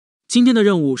今天的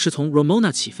任务是从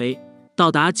Ramona 起飞，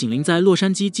到达紧邻在洛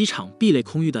杉矶机场 B 类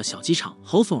空域的小机场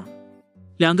Hawthorne。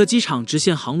两个机场直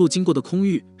线航路经过的空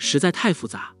域实在太复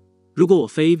杂。如果我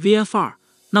飞 VFR，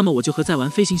 那么我就和在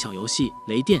玩飞行小游戏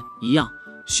雷电一样，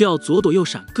需要左躲右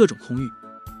闪各种空域。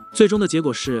最终的结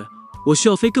果是，我需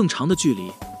要飞更长的距离，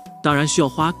当然需要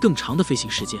花更长的飞行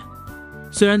时间。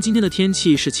虽然今天的天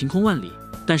气是晴空万里，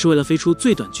但是为了飞出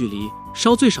最短距离，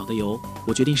烧最少的油，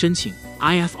我决定申请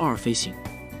IFR 飞行。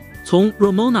从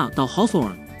Ramona 到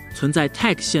Hawthorne 存在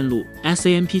TAG 线路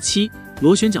SAMP7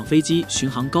 螺旋桨飞机巡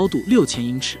航高度6000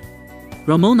英尺。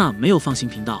Ramona 没有放行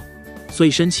频道，所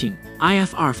以申请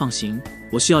IFR 放行，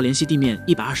我需要联系地面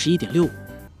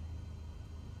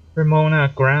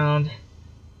 121.65。Ramona ground,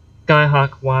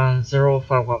 Skyhawk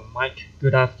 1051 Mike.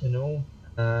 Good afternoon.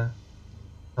 I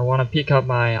want to pick up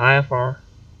my IFR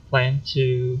plan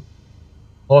to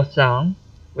Hawthorne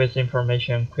with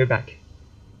information Quebec.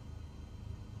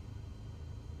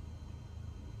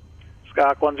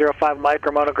 Skyhawk 105 Mike,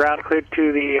 Ramona ground cleared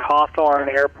to the Hawthorne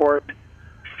Airport.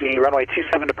 The runway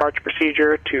 27 departure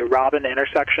procedure to Robin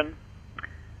intersection.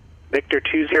 Victor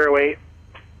 208,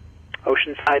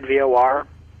 Oceanside VOR,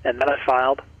 and then it's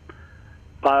filed.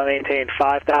 Final maintain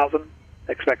 5,000,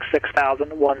 expect 6,000,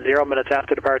 10 minutes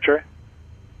after departure.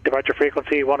 Departure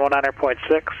frequency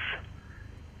 119.6,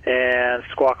 and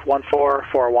squawk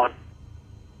 1441.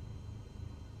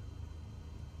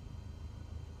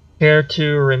 Here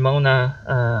to Ramona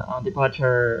on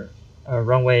departure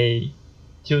runway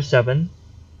 27,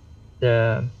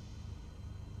 the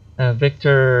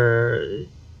Victor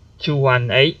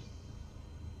 218,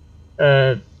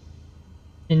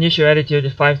 initial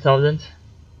altitude 5,000,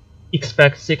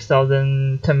 expect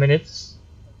 6,000 10 minutes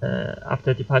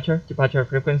after departure. Departure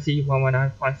frequency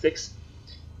 119.6,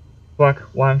 squawk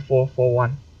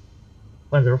 1441.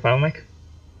 105 Mike.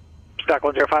 Stock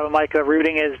 105 Mike,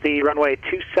 routing is the runway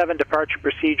 27 departure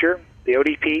procedure, the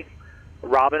ODP,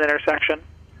 Robin intersection,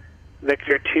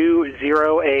 Victor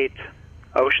 208,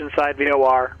 Oceanside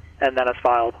VOR, and then it's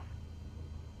filed.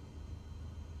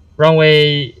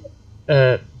 Runway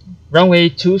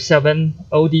 27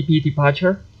 ODP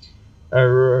departure,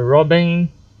 Robin,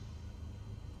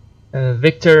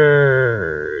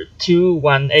 Victor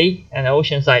 218, and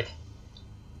Oceanside.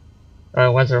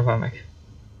 105 Mike.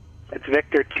 It's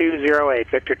Victor 208,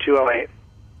 Victor 208.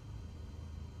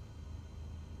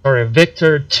 Sorry,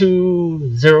 Victor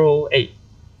 208.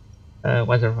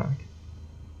 105.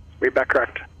 Read back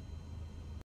correct.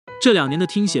 这2年的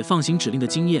听写放行指令的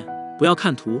经验，不要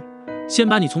看图，先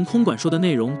把你从空管说的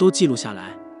内容都记录下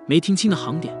来，没听清的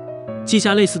航点，记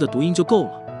下类似的读音就够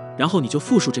了，然后你就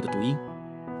复述这个读音。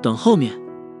等后面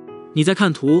你再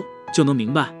看图就能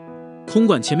明白，空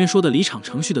管前面说的离场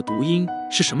程序的读音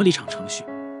是什么离场程序。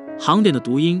航点的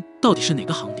读音到底是哪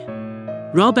个航点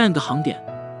 ？Robin 的航点，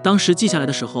当时记下来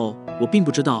的时候，我并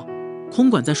不知道空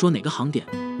管在说哪个航点，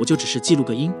我就只是记录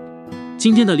个音。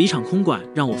今天的离场空管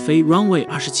让我飞 Runway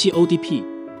 27 ODP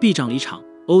避障离场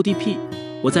ODP，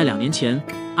 我在2年前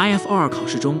IFR 考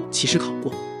试中其实考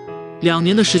过。2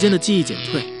年的时间的记忆减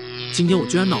退，今天我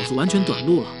居然脑子完全短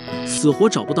路了，死活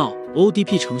找不到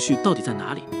ODP 程序到底在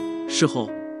哪里。事后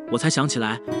我才想起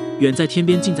来，远在天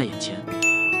边近在眼前。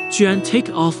居然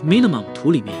take off minimum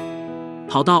图里面，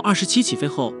跑道27起飞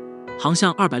后，航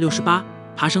向268，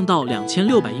爬升到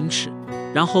2600英尺，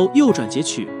然后右转截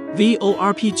取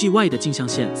VORPGY 的径向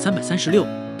线336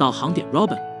到航点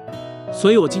Robin，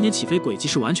 所以我今天起飞轨迹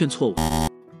是完全错误。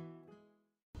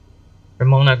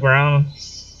Ramona ground,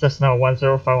 Cessna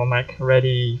 1051 Mike,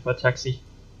 ready for taxi.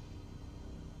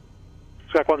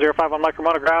 Skyhawk 1051 Mike,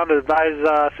 Ramona ground, advise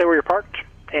say where you're parked,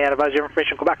 and advise your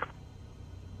information Quebec.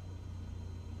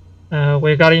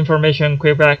 We got information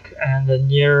Quebec and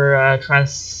near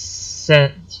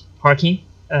Transcend parking.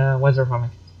 105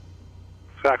 Mike.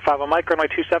 Skyhawk 51 Mike, runway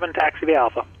 27, taxi via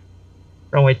Alpha.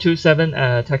 Runway 27,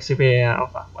 taxi via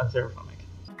Alpha. 105 Mike.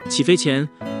 起飞前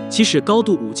起始高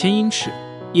度5000英尺，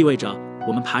意味着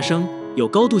我们爬升有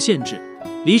高度限制，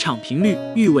离场频率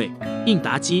预位应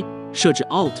答机设置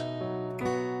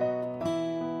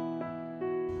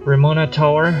Alt。Ramona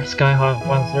Tower, Skyhawk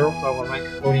 1051 Mike,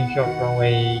 holding short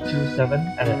runway 27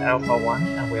 at Alpha 1,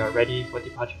 and we are ready for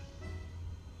departure.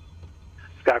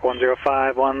 Skyhawk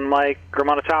 1051 Mike,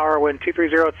 Ramona Tower, wind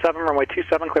 230 at 7, runway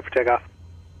 27, clear for takeoff.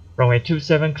 Runway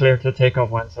 27, clear to takeoff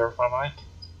 105 Mike.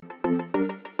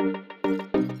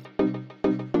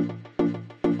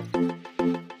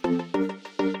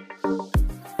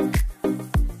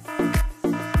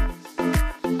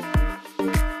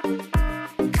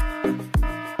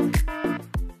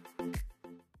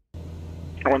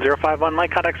 One 1051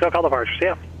 Mike, contact SoCal departure. See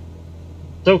ya.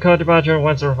 SoCal departure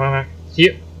 105 Mike. See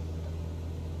you.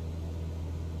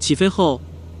 起飞后，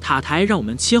塔台让我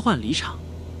们切换离场。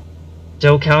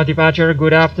SoCal departure,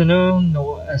 good afternoon.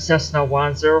 No, Cessna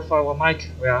 1051 Mike.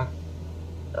 We are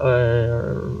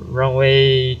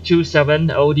runway 27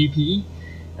 ODP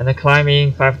and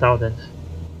climbing 5,000.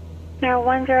 No,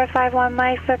 1051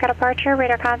 Mike, SoCal departure,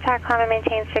 radar contact, climb and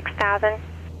maintain 6,000.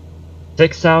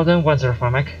 6,000,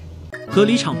 105 Mike. 和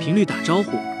离场频率打招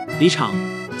呼，离场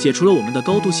解除了我们的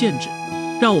高度限制，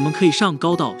让我们可以上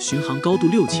高到巡航高度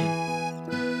6000。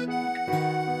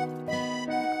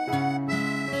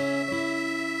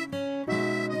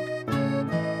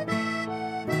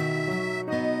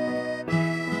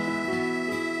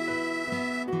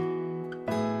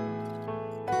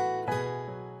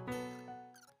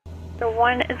The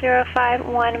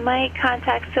 1051 Mike,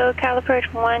 contact SoCal approach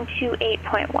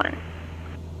 128.1.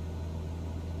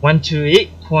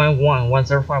 128.1,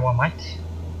 1051 Mike.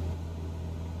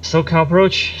 SoCal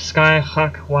approach,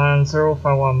 Skyhawk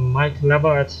 1051 Mike,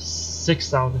 level at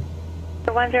 6,000.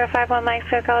 The 1051 Mike,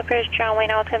 SoCal approach, John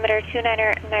Wayne altimeter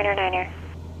 29er.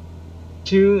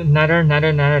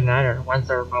 29er,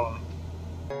 105 Mike.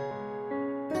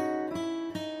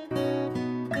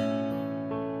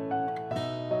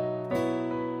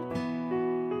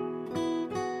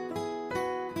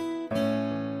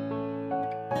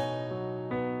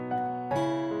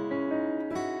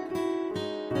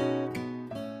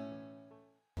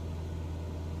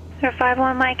 So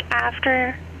 51 Mike,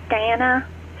 after Diana,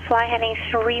 fly heading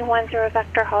 310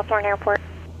 vector Hawthorne Airport.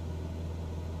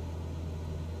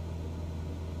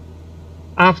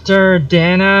 After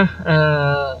Diana,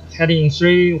 heading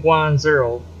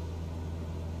 310.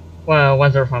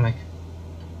 105 Mike.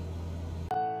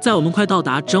 在我们快到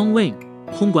达 John Wayne，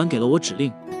空管给了我指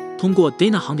令，通过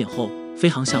Dana 航点后飞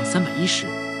航向310，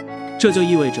这就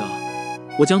意味着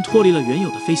我将脱离了原有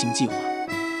的飞行计划。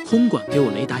空管给我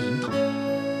雷达引导。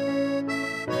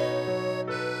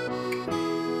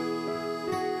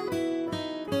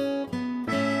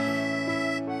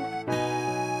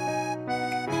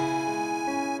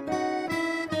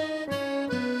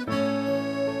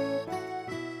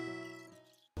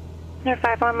No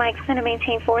 51 Mike, send to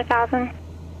maintain 4,000.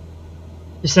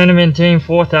 Descend to maintain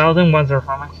 4,000, 105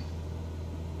 Mike.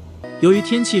 由于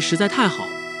天气实在太好，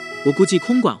我估计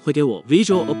空管会给我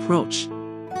visual approach，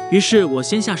 于是我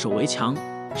先下手为强，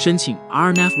申请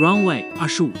RNF runway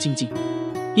 25进近。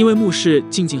因为目视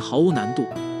进近毫无难度，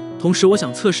同时我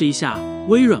想测试一下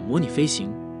微软模拟飞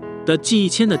行的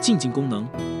G1000 的进近功能，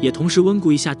也同时温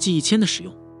故一下 G1000 的使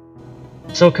用。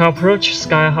SoCal approach,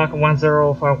 Skyhawk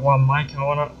 1051 Mike. I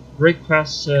wanna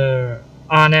request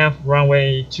RNF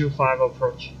runway 25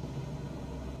 approach.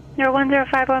 No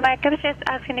 1051 Mike, I was just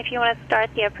asking if you want to start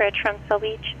the approach from Seal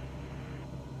Beach.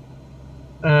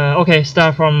 Okay,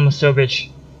 start from Seal Beach.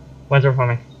 105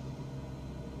 Mike.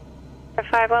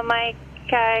 51 Mike,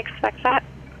 I expect that.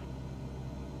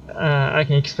 I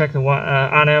can expect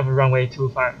RNF runway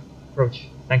 25 approach.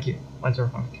 Thank you.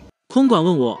 105 Mike. 空管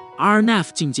问我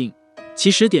RNF 进近起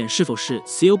始点是否是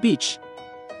Seal Beach，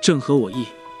 正合我意，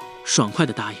爽快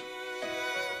的答应。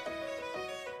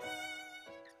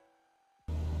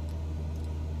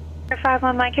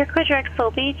51 Mike, you're clear direct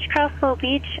Seal Beach. Cross Seal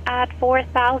Beach at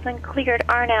 4,000, cleared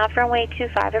RNAV, runway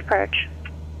 25 approach.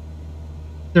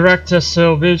 Direct to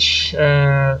Seal Beach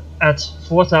at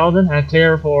 4,000 and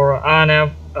clear for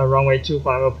RNF runway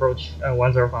 25 approach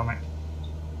 105 Mike.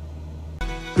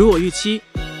 如我预期，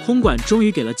空管终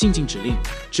于给了进近指令，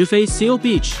直飞 Seal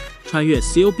Beach， 穿越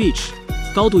Seal Beach，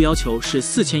 高度要求是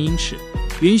4000英尺，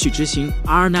允许执行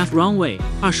RNF runway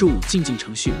 25进近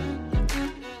程序。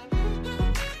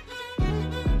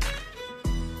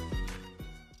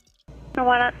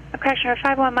Correction,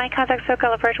 51 Mike, contact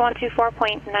SoCal approach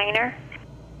 124.9er.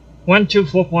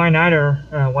 124.9er,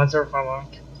 105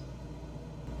 Mike.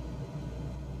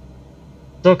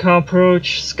 SoCal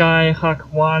approach, Skyhawk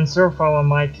 1051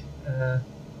 Mike.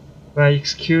 By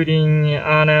executing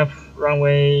RNF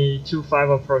runway 25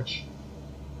 approach.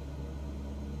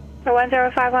 The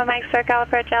 1051 Mike, SoCal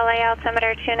approach LA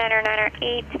altimeter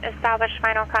 2998, establish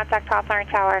final contact Hawthorne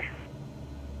Tower.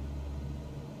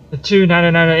 The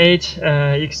 2998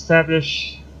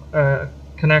 establish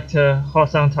connect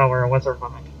Hawthorne Tower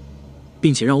 105 Mike.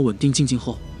 并且让我稳定进近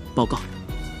后报告。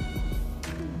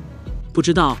不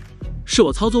知道是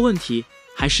我操作问题，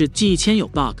还是G1000有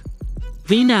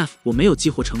bug。VNAV 我没有激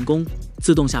活成功，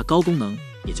自动下高功能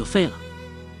也就废了。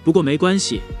不过没关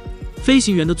系，飞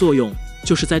行员的作用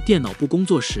就是在电脑不工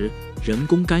作时人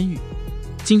工干预。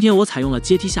今天我采用了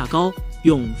阶梯下高，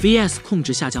用 VS 控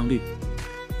制下降率。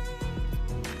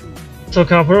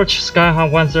SoCal approach,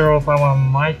 Skyhawk 1051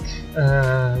 Mike,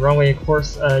 runway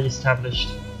course established.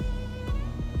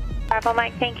 51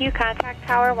 Mike, thank you. Contact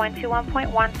tower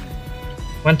 121.1.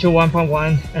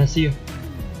 121.1 and see you.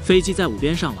 飞机在5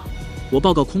边上了，我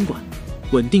报告空管，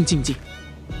稳定进近。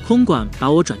空管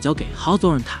把我转交给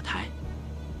Hawthorne 塔台。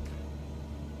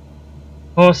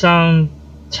Hosan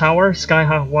Tower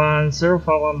Skyhawk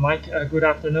 1041 Mike, good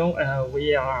afternoon.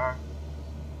 We are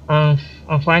on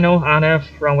final RNF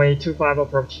runway 25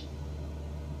 approach.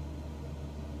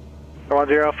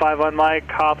 1051 Mike,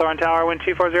 Hawthorne Tower, wind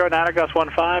 240, Niner gust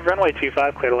 15, runway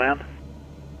 25, clear to land.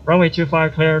 Runway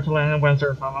 25 clear to land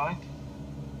 105 Mike.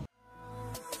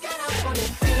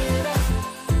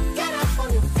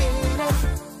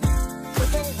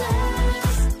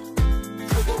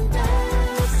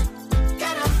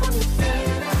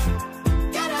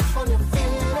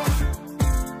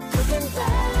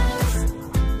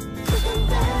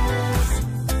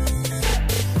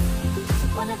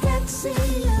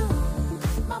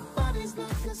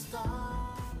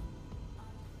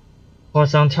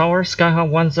 Hosan Tower Skyhawk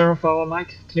 105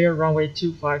 Mike, clear runway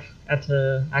 25 at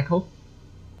Echo.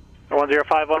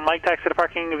 1051 Mike, taxi to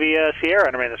parking via Sierra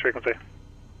and remain this frequency.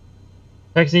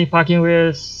 Taxi parking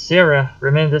with Sierra,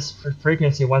 remain this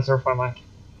frequency 105 Mike.